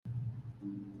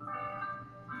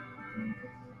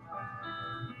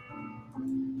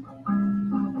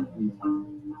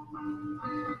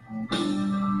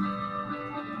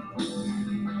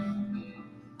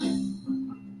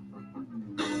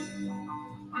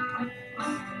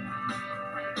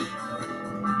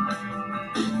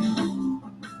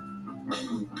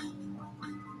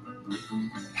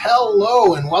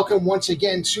Hello, and welcome once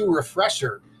again to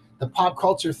Refresher, the pop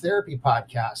culture therapy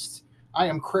podcast. I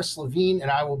am Chris Levine,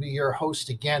 and I will be your host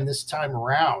again this time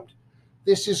around.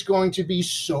 This is going to be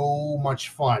so much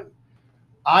fun.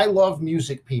 I love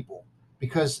music people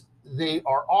because they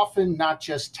are often not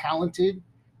just talented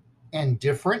and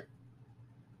different,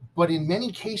 but in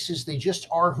many cases, they just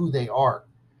are who they are.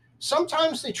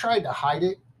 Sometimes they try to hide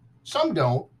it, some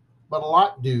don't, but a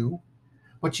lot do.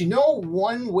 But you know,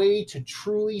 one way to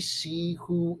truly see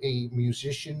who a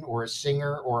musician or a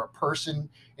singer or a person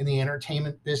in the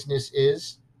entertainment business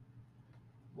is?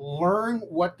 Learn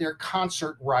what their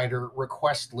concert rider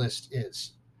request list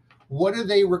is. What do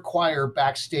they require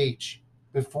backstage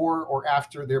before or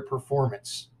after their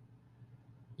performance?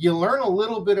 You learn a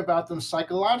little bit about them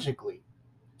psychologically.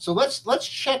 So let's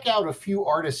check out a few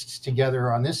artists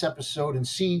together on this episode and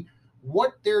see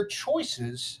what their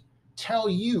choices tell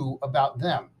you about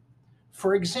them.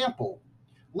 For example,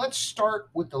 let's start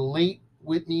with the late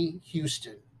Whitney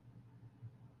Houston.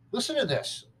 Listen to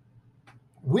this.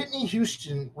 Whitney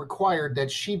Houston required that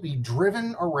she be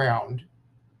driven around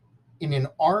in an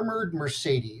armored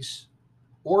Mercedes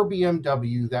or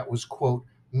BMW that was, quote,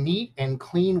 neat and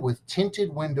clean with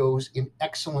tinted windows in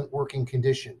excellent working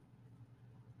condition.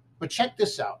 But check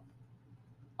this out.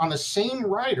 On the same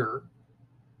rider,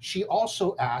 she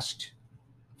also asked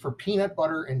for peanut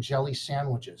butter and jelly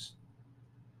sandwiches.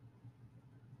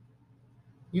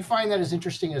 You find that as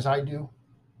interesting as I do?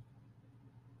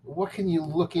 What can you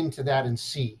look into that and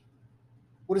see?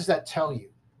 What does that tell you?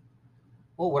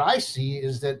 Well, what I see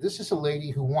is that this is a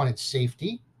lady who wanted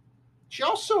safety. She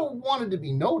also wanted to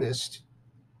be noticed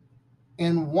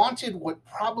and wanted what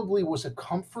probably was a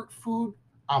comfort food.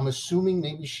 I'm assuming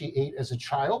maybe she ate as a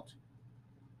child,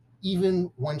 even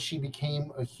when she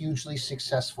became a hugely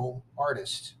successful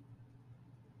artist.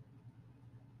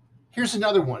 Here's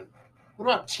another one. What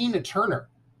about Tina Turner?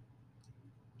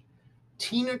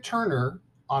 Tina Turner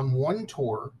on one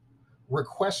tour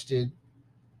requested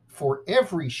for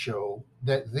every show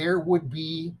that there would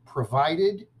be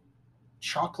provided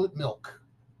chocolate milk.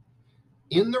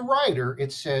 In the rider,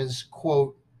 it says,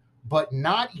 quote, but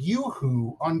not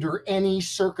Yoo-hoo under any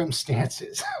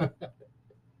circumstances.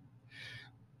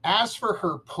 As for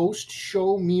her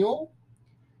post-show meal,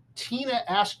 Tina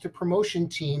asked the promotion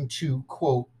team to,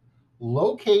 quote,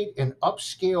 locate an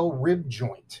upscale rib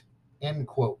joint, end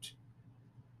quote.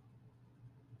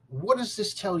 What does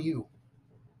this tell you?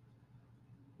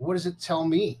 What does it tell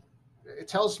me? It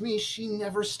tells me she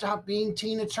never stopped being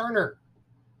Tina Turner.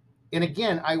 And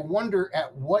again, I wonder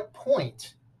at what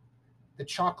point the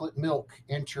chocolate milk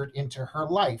entered into her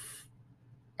life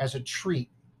as a treat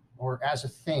or as a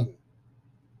thing.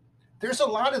 There's a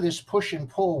lot of this push and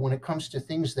pull when it comes to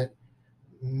things that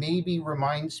maybe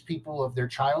reminds people of their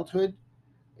childhood.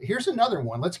 Here's another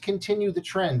one. Let's continue the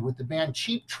trend with the band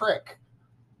Cheap Trick.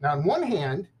 Now, on one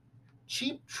hand,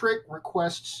 Cheap Trick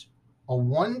requests a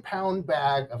 1 pound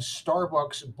bag of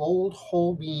Starbucks bold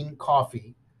whole bean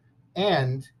coffee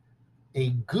and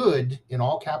a good, in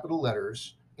all capital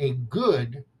letters, a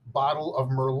good bottle of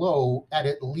Merlot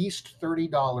at least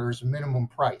 $30 minimum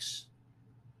price.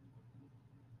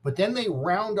 But then they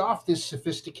round off this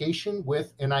sophistication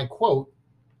with, and I quote,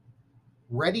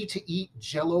 ready to eat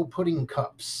Jell-O pudding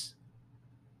cups.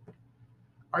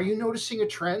 Are you noticing a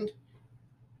trend?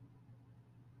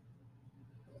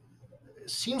 It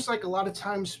seems like a lot of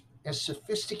times, as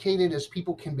sophisticated as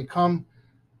people can become,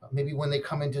 maybe when they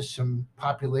come into some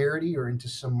popularity or into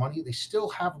some money, they still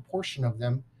have a portion of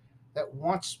them that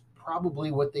wants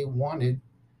probably what they wanted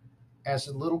as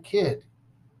a little kid.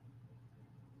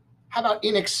 How about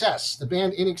INXS? The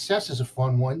band INXS is a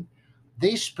fun one.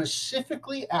 They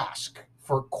specifically ask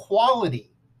for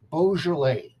quality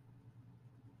Beaujolais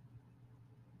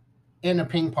and a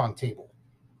ping pong table.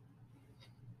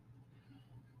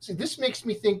 See, this makes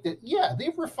me think that, yeah,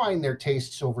 they've refined their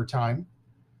tastes over time,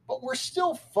 but we're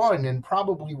still fun and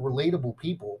probably relatable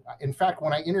people. In fact,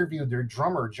 when I interviewed their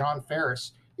drummer, John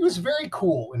Ferris, he was very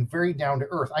cool and very down to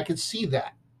earth. I could see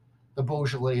that, the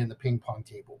Beaujolais and the ping pong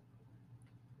table.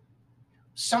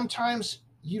 Sometimes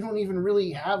you don't even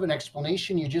really have an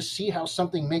explanation. You just see how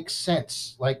something makes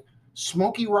sense. Like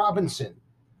Smokey Robinson,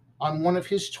 on one of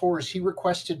his tours, he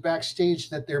requested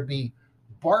backstage that there be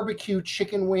barbecue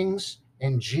chicken wings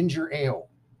and ginger ale.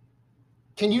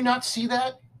 Can you not see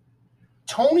that?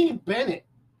 Tony Bennett.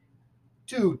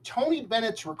 Dude, Tony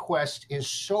Bennett's request is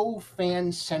so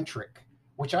fan-centric,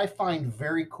 which I find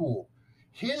very cool.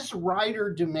 His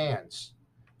rider demands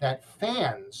that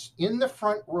fans in the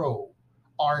front row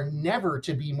are never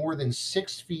to be more than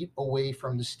 6 feet away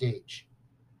from the stage.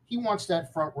 He wants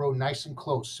that front row nice and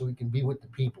close so he can be with the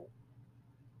people.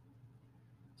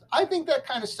 I think that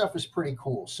kind of stuff is pretty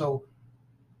cool. So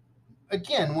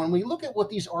again, when we look at what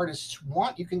these artists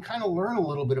want, you can kind of learn a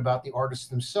little bit about the artists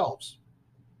themselves.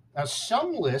 Now,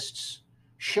 some lists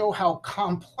show how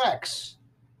complex,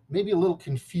 maybe a little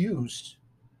confused,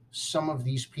 some of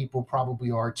these people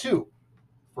probably are too.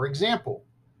 For example,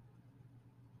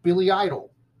 Billy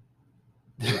Idol.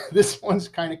 This one's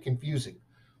kind of confusing.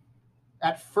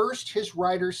 At first, his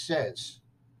rider says,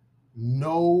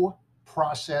 no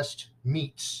processed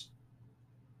meats.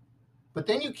 But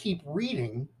then you keep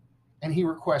reading, and he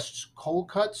requests cold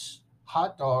cuts,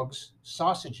 hot dogs,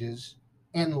 sausages,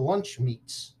 and lunch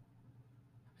meats.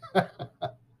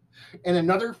 And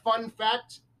another fun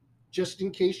fact, just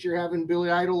in case you're having Billy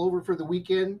Idol over for the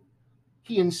weekend,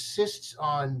 he insists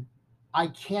on, I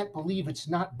can't believe it's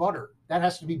not butter. That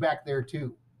has to be back there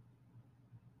too.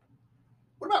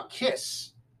 What about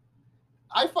Kiss?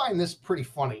 I find this pretty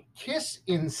funny. Kiss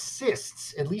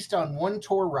insists, at least on one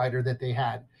tour rider that they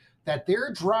had, that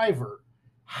their driver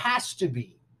has to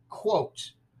be,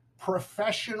 quote,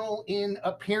 professional in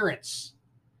appearance.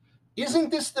 Isn't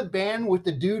this the band with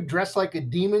the dude dressed like a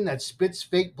demon that spits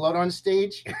fake blood on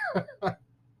stage?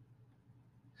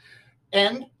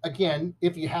 And again,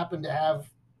 if you happen to have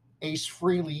Ace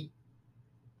Frehley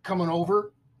coming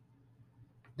over,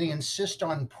 they insist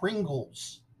on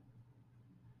Pringles.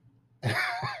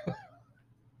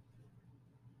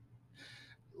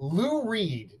 Lou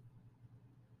Reed,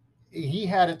 he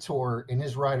had a tour and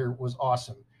his rider was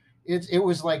awesome. It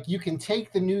was like you can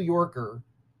take the New Yorker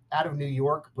out of New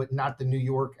York, but not the New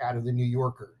York out of the New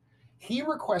Yorker. He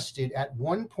requested at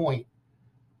one point,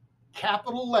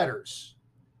 capital letters,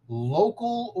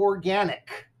 local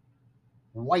organic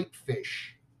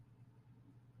whitefish.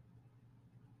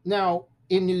 Now,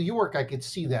 in New York, I could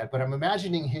see that, but I'm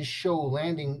imagining his show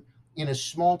landing in a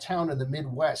small town in the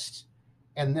Midwest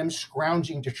and them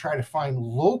scrounging to try to find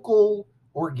local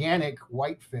organic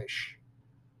whitefish.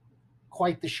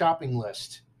 Quite the shopping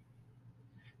list.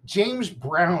 James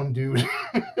Brown, dude.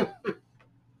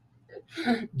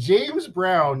 James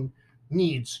Brown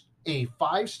needs a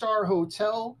 5-star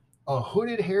hotel, a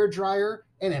hooded hairdryer,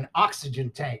 and an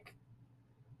oxygen tank.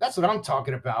 That's what I'm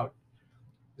talking about.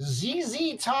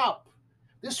 ZZ Top.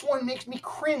 This one makes me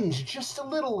cringe just a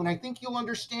little, and I think you'll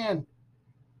understand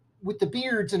with the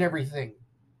beards and everything.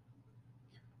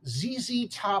 ZZ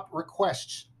Top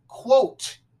requests,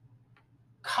 quote,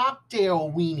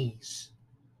 cocktail weenies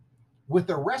with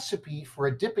a recipe for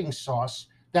a dipping sauce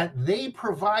that they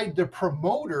provide the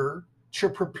promoter to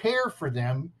prepare for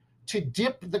them to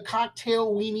dip the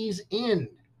cocktail weenies in.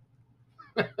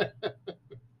 The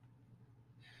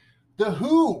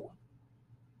Who.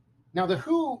 Now, The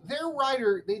Who, their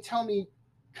writer, they tell me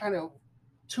kind of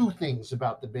two things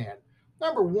about the band.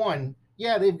 Number one,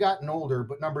 yeah, they've gotten older,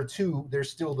 but number two, they're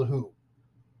still The Who.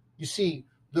 You see,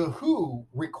 The Who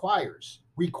requires,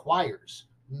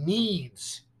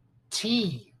 needs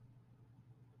tea,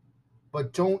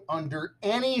 but don't under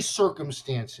any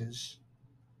circumstances,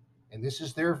 and this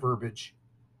is their verbiage,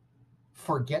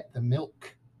 forget the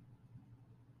milk.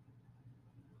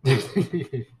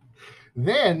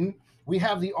 Then we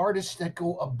have the artists that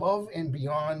go above and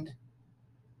beyond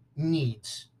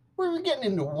needs. We're getting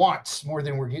into wants more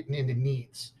than we're getting into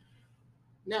needs.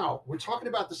 Now, we're talking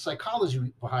about the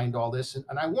psychology behind all this, and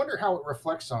I wonder how it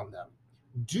reflects on them.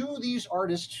 Do these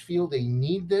artists feel they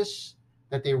need this,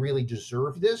 that they really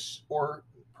deserve this, or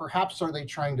perhaps are they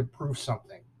trying to prove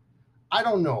something? I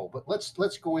don't know, but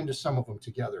let's go into some of them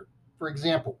together. For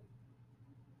example,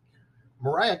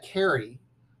 Mariah Carey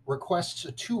requests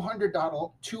a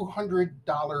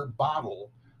 $200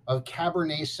 bottle of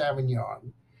Cabernet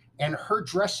Sauvignon, and her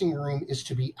dressing room is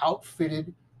to be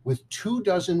outfitted with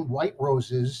 24 white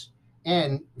roses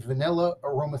and vanilla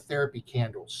aromatherapy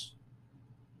candles.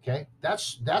 Okay,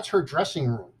 that's her dressing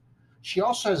room. She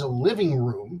also has a living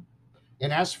room,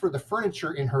 and as for the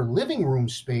furniture in her living room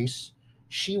space,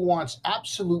 she wants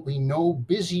absolutely no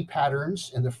busy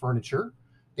patterns in the furniture.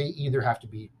 They either have to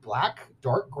be black,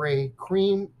 dark gray,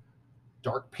 cream,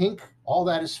 dark pink, all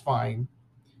that is fine.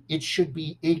 It should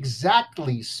be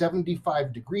exactly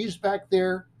 75 degrees back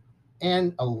there,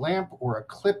 and a lamp or a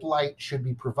clip light should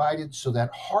be provided so that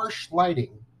harsh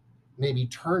lighting may be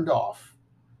turned off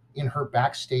in her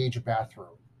backstage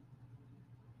bathroom.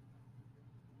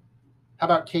 How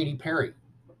about Katy Perry?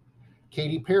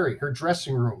 Katy Perry, her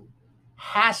dressing room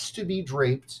has to be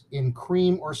draped in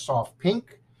cream or soft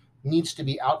pink, needs to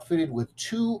be outfitted with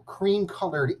 2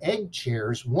 cream-colored egg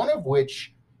chairs, one of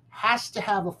which has to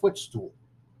have a footstool.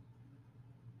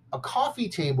 A coffee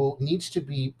table needs to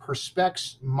be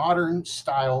Perspex modern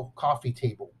style coffee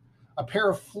table. A pair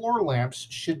of floor lamps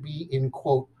should be in,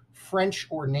 quote, French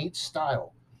ornate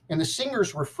style. And the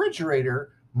singer's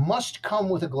refrigerator must come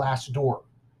with a glass door.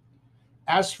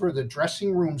 As for the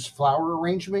dressing room's flower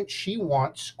arrangement, she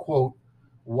wants, quote,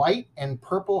 white and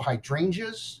purple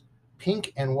hydrangeas,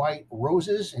 pink and white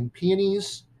roses and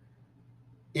peonies.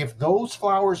 If those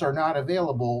flowers are not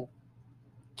available,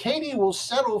 Katie will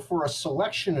settle for a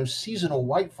selection of seasonal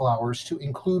white flowers to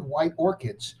include white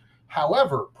orchids.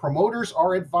 However, promoters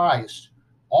are advised,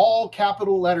 all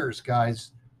capital letters,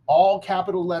 guys, all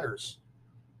capital letters,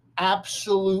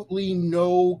 absolutely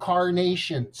no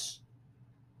carnations.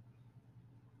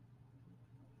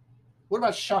 What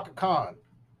about Chaka Khan?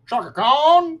 Chaka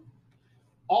Khan?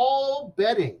 All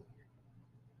bedding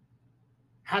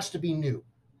has to be new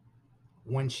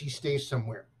when she stays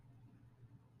somewhere.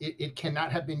 It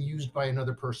cannot have been used by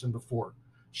another person before.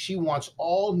 She wants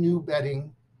all new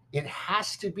bedding. It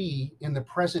has to be in the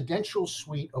presidential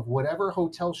suite of whatever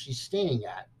hotel she's staying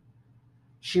at.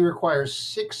 She requires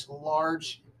 6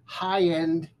 large,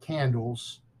 high-end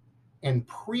candles and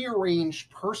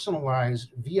prearranged, personalized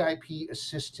VIP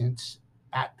assistants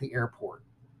at the airport.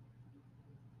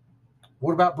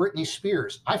 What about Britney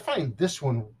Spears? I find this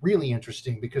one really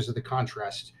interesting because of the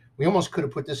contrast. We almost could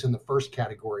have put this in the first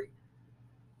category.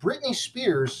 Britney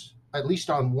Spears, at least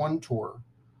on one tour,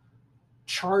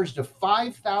 charged a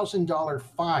 $5,000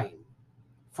 fine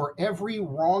for every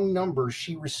wrong number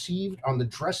she received on the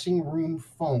dressing room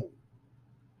phone.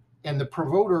 And the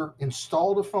promoter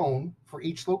installed a phone for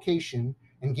each location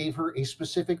and gave her a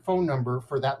specific phone number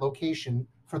for that location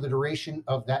for the duration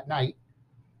of that night.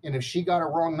 And if she got a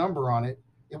wrong number on it,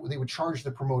 they would charge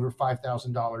the promoter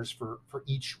 $5,000 for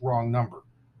each wrong number.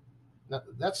 Now,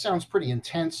 that sounds pretty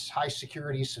intense, high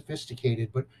security, sophisticated,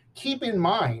 but keep in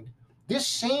mind, this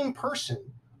same person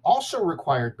also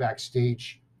required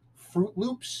backstage Fruit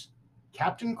Loops,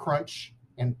 Captain Crunch,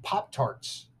 and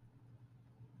Pop-Tarts.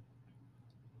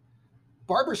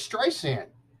 Barbra Streisand.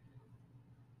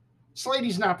 This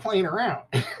lady's not playing around.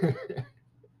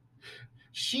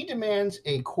 She demands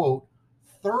a, quote,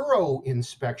 thorough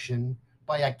inspection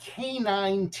by a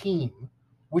canine team,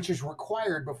 which is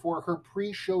required before her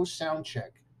pre-show sound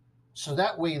check. So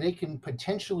that way they can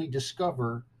potentially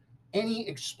discover any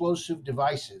explosive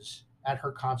devices at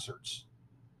her concerts.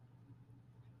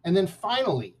 And then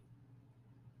finally,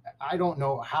 I don't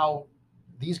know how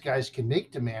these guys can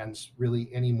make demands really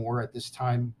anymore at this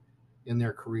time in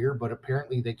their career, but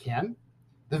apparently they can.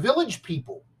 The Village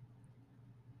People.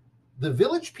 The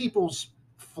Village People's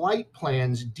flight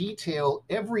plans detail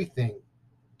everything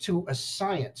to a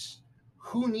science.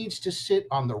 Who needs to sit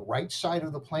on the right side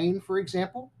of the plane, for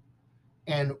example,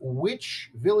 and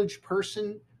which village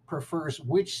person prefers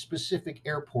which specific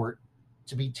airport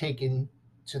to be taken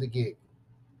to the gig.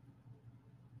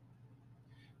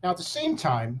 Now, at the same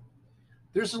time,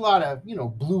 there's a lot of,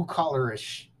 blue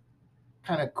collar-ish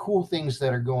kind of cool things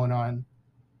that are going on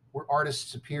where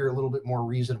artists appear a little bit more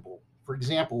reasonable. For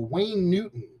example, Wayne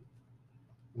Newton,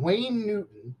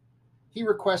 he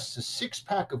requests a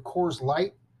 6-pack of Coors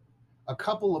Light, a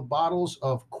couple of bottles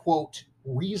of, quote,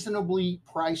 reasonably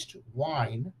priced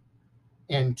wine,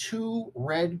 and 2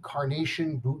 red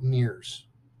carnation boutonnieres.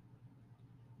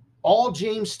 All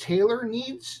James Taylor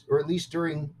needs, or at least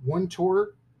during one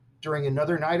tour, during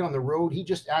another night on the road, he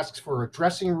just asks for a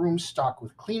dressing room stocked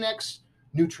with Kleenex,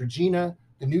 Neutrogena,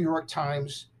 the New York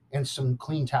Times, and some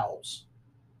clean towels.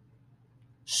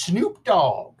 Snoop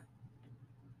Dogg.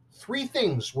 3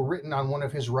 things were written on one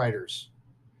of his writers: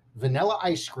 vanilla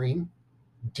ice cream,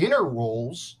 dinner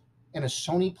rolls, and a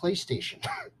Sony PlayStation.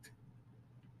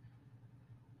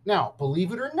 Now,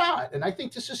 believe it or not, and I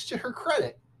think this is to her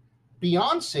credit,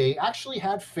 Beyonce actually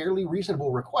had fairly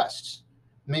reasonable requests.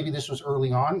 Maybe this was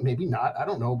early on, maybe not, I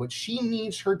don't know, but she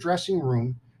needs her dressing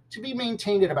room to be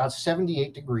maintained at about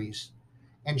 78 degrees,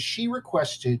 and she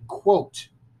requested, quote,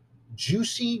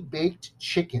 juicy baked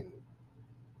chicken,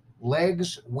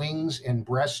 legs, wings, and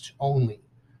breast only,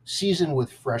 seasoned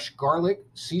with fresh garlic,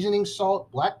 seasoning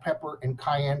salt, black pepper, and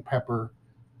cayenne pepper,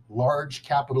 large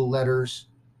capital letters,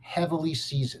 heavily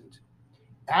seasoned.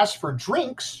 As for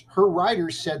drinks, her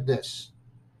writers said this: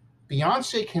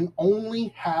 Beyonce can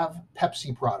only have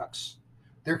Pepsi products.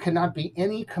 There cannot be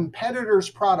any competitors'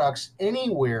 products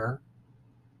anywhere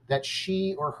that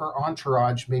she or her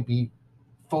entourage may be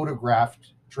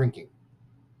photographed drinking.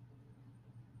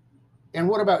 And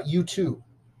what about you too?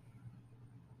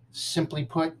 Simply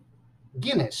put,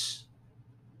 Guinness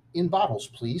in bottles,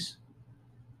 please.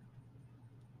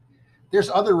 There's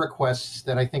other requests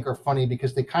that I think are funny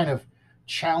because they kind of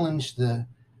challenge the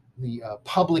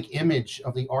public image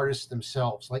of the artists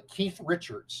themselves, like Keith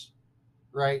Richards,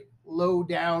 right? Low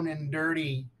down and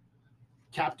dirty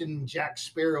Captain Jack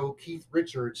Sparrow Keith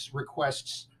Richards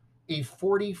requests a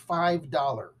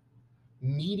 $45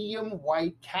 medium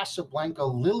white Casablanca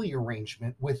lily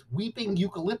arrangement with weeping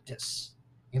eucalyptus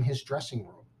in his dressing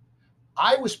room.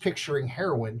 I was picturing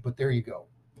heroin, but there you go.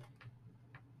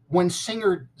 When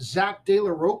singer Zach De La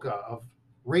Rocha of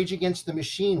Rage Against the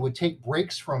Machine would take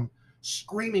breaks from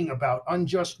screaming about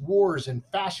unjust wars and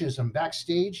fascism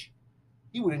backstage,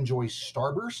 he would enjoy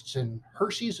Starbursts and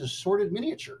Hershey's assorted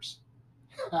miniatures.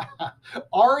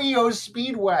 REO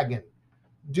Speedwagon.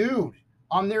 Dude,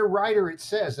 on their rider it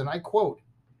says, and I quote,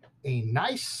 a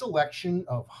nice selection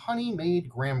of honey-made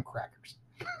graham crackers.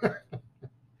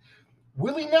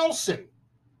 Willie Nelson.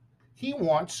 He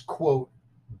wants, quote,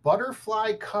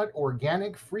 butterfly cut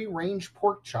organic free range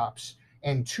pork chops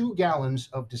and 2 gallons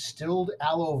of distilled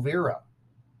aloe vera.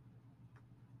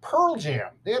 Pearl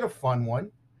Jam, they had a fun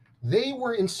one. They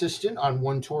were insistent on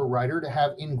one tour rider to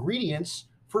have ingredients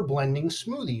for blending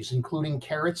smoothies, including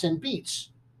carrots and beets,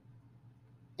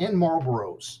 and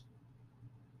Marlboros.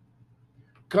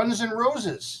 Guns N'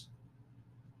 Roses,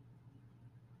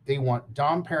 they want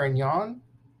Dom Perignon,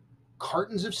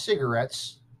 cartons of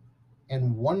cigarettes,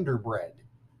 and Wonder Bread.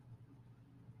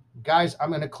 Guys, I'm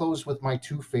going to close with my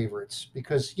 2 favorites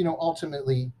because,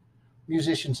 ultimately,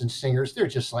 musicians and singers, they're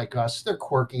just like us. They're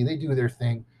quirky. They do their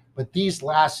thing. But these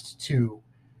last 2,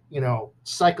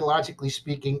 psychologically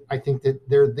speaking, I think that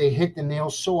they hit the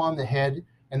nail so on the head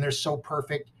and they're so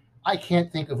perfect. I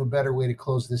can't think of a better way to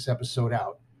close this episode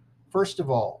out. First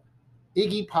of all,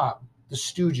 Iggy Pop, the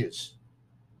Stooges,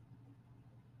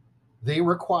 they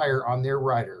require on their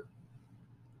rider,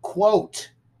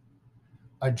 quote,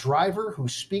 a driver who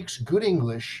speaks good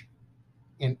English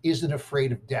and isn't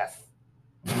afraid of death.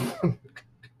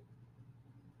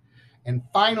 And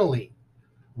finally,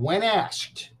 when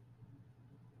asked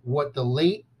what the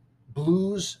late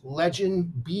blues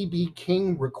legend B.B.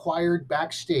 King required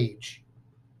backstage,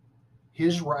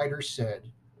 his rider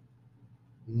said,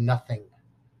 nothing.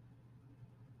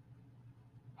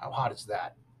 How hot is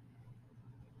that?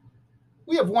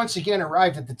 We have once again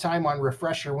arrived at the time on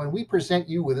Refresher when we present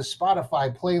you with a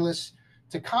Spotify playlist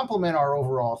to complement our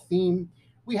overall theme.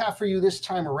 We have for you this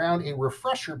time around a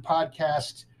Refresher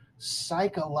podcast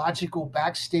psychological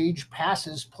backstage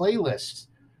passes playlist.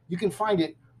 You can find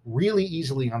it really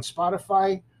easily on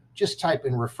Spotify. Just type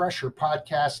in Refresher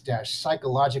podcast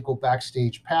psychological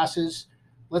backstage passes.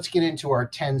 Let's get into our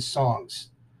 10 songs.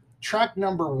 Track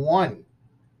number 1,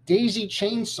 Daisy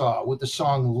Chainsaw with the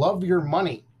song Love Your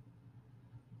Money.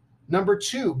 Number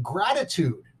 2,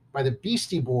 Gratitude by the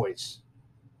Beastie Boys.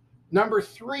 Number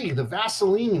 3, the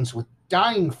Vaselines with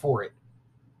Dying for It.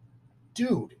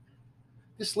 Dude,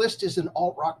 this list is an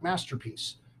alt-rock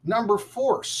masterpiece. Number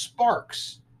 4,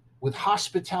 Sparks with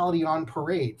Hospitality on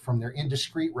Parade from their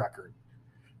Indiscreet record.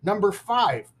 Number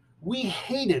 5, We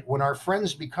Hate It When Our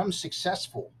Friends Become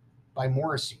Successful by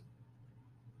Morrissey.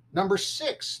 Number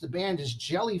 6, the band is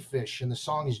Jellyfish and the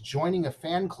song is Joining a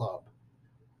Fan Club.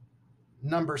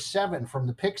 Number 7, from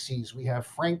the Pixies, we have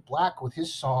Frank Black with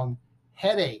his song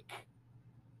Headache.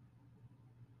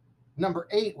 Number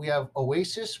 8, we have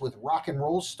Oasis with Rock and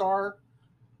Roll Star.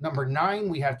 Number 9,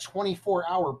 we have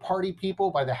 24-Hour Party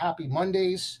People by the Happy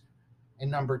Mondays.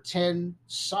 And number 10,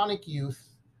 Sonic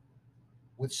Youth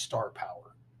with Star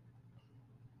Power.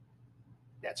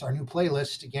 That's our new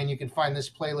playlist. Again, you can find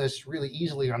this playlist really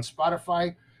easily on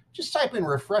Spotify. Just type in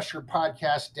Refresher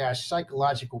Podcast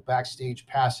Psychological Backstage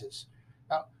Passes.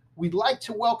 We'd like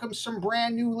to welcome some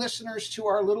brand new listeners to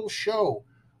our little show.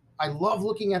 I love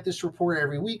looking at this report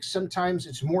every week. Sometimes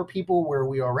it's more people where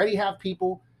we already have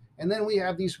people. And then we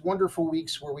have these wonderful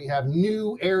weeks where we have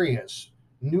new areas,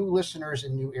 new listeners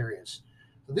in new areas.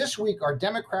 So this week, our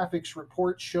demographics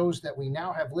report shows that we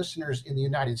now have listeners in the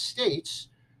United States,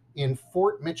 in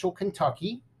Fort Mitchell,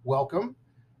 Kentucky. Welcome.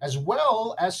 As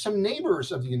well as some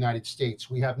neighbors of the United States.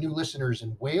 We have new listeners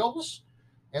in Wales,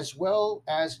 as well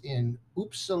as in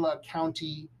Uppsala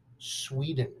County,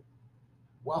 Sweden.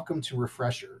 Welcome to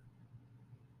Refresher.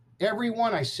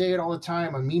 Everyone, I say it all the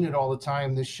time, I mean it all the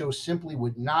time, this show simply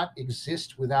would not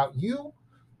exist without you.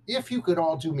 If you could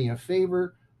all do me a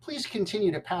favor, please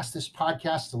continue to pass this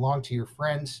podcast along to your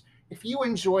friends. If you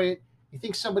enjoy it, you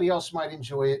think somebody else might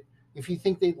enjoy it, if you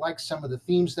think they'd like some of the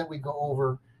themes that we go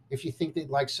over, if you think they'd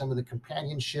like some of the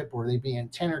companionship or they'd be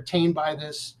entertained by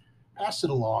this, pass it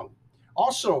along.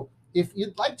 Also, if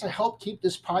you'd like to help keep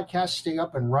this podcast stay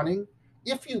up and running,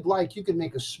 if you'd like, you can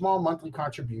make a small monthly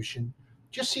contribution.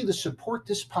 Just see the support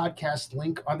this podcast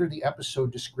link under the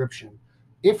episode description.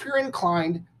 If you're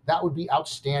inclined, that would be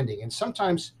outstanding. And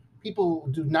sometimes people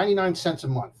do 99 cents a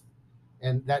month,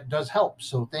 and that does help.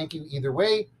 So thank you either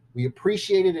way. We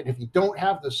appreciate it. And if you don't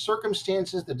have the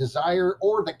circumstances, the desire,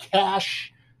 or the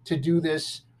cash to do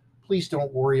this, please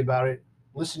don't worry about it.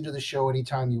 Listen to the show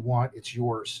anytime you want. It's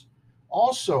yours.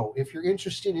 Also, if you're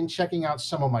interested in checking out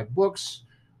some of my books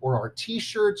or our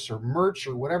t-shirts or merch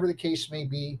or whatever the case may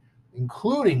be,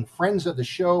 including friends of the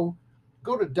show,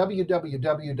 go to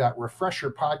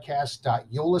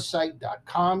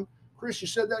www.refresherpodcast.yolasite.com. Chris, you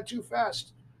said that too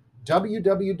fast.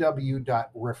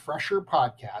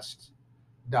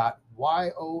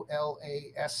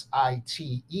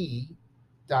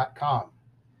 www.refresherpodcast.yolasite.com.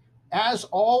 As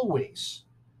always,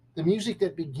 the music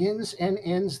that begins and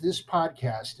ends this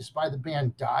podcast is by the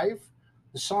band Dive.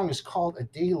 The song is called A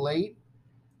Day Late.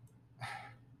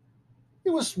 It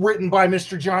was written by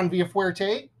Mr. John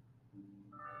Villafuerte.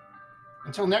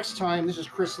 Until next time, this is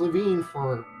Chris Levine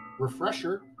for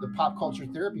Refresher, the Pop Culture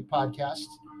Therapy Podcast.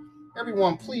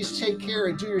 Everyone, please take care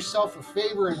and do yourself a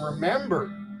favor and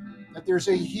remember that there's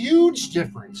a huge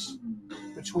difference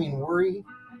between worry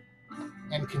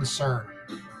and concern.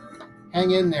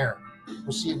 Hang in there.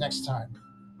 We'll see you next time.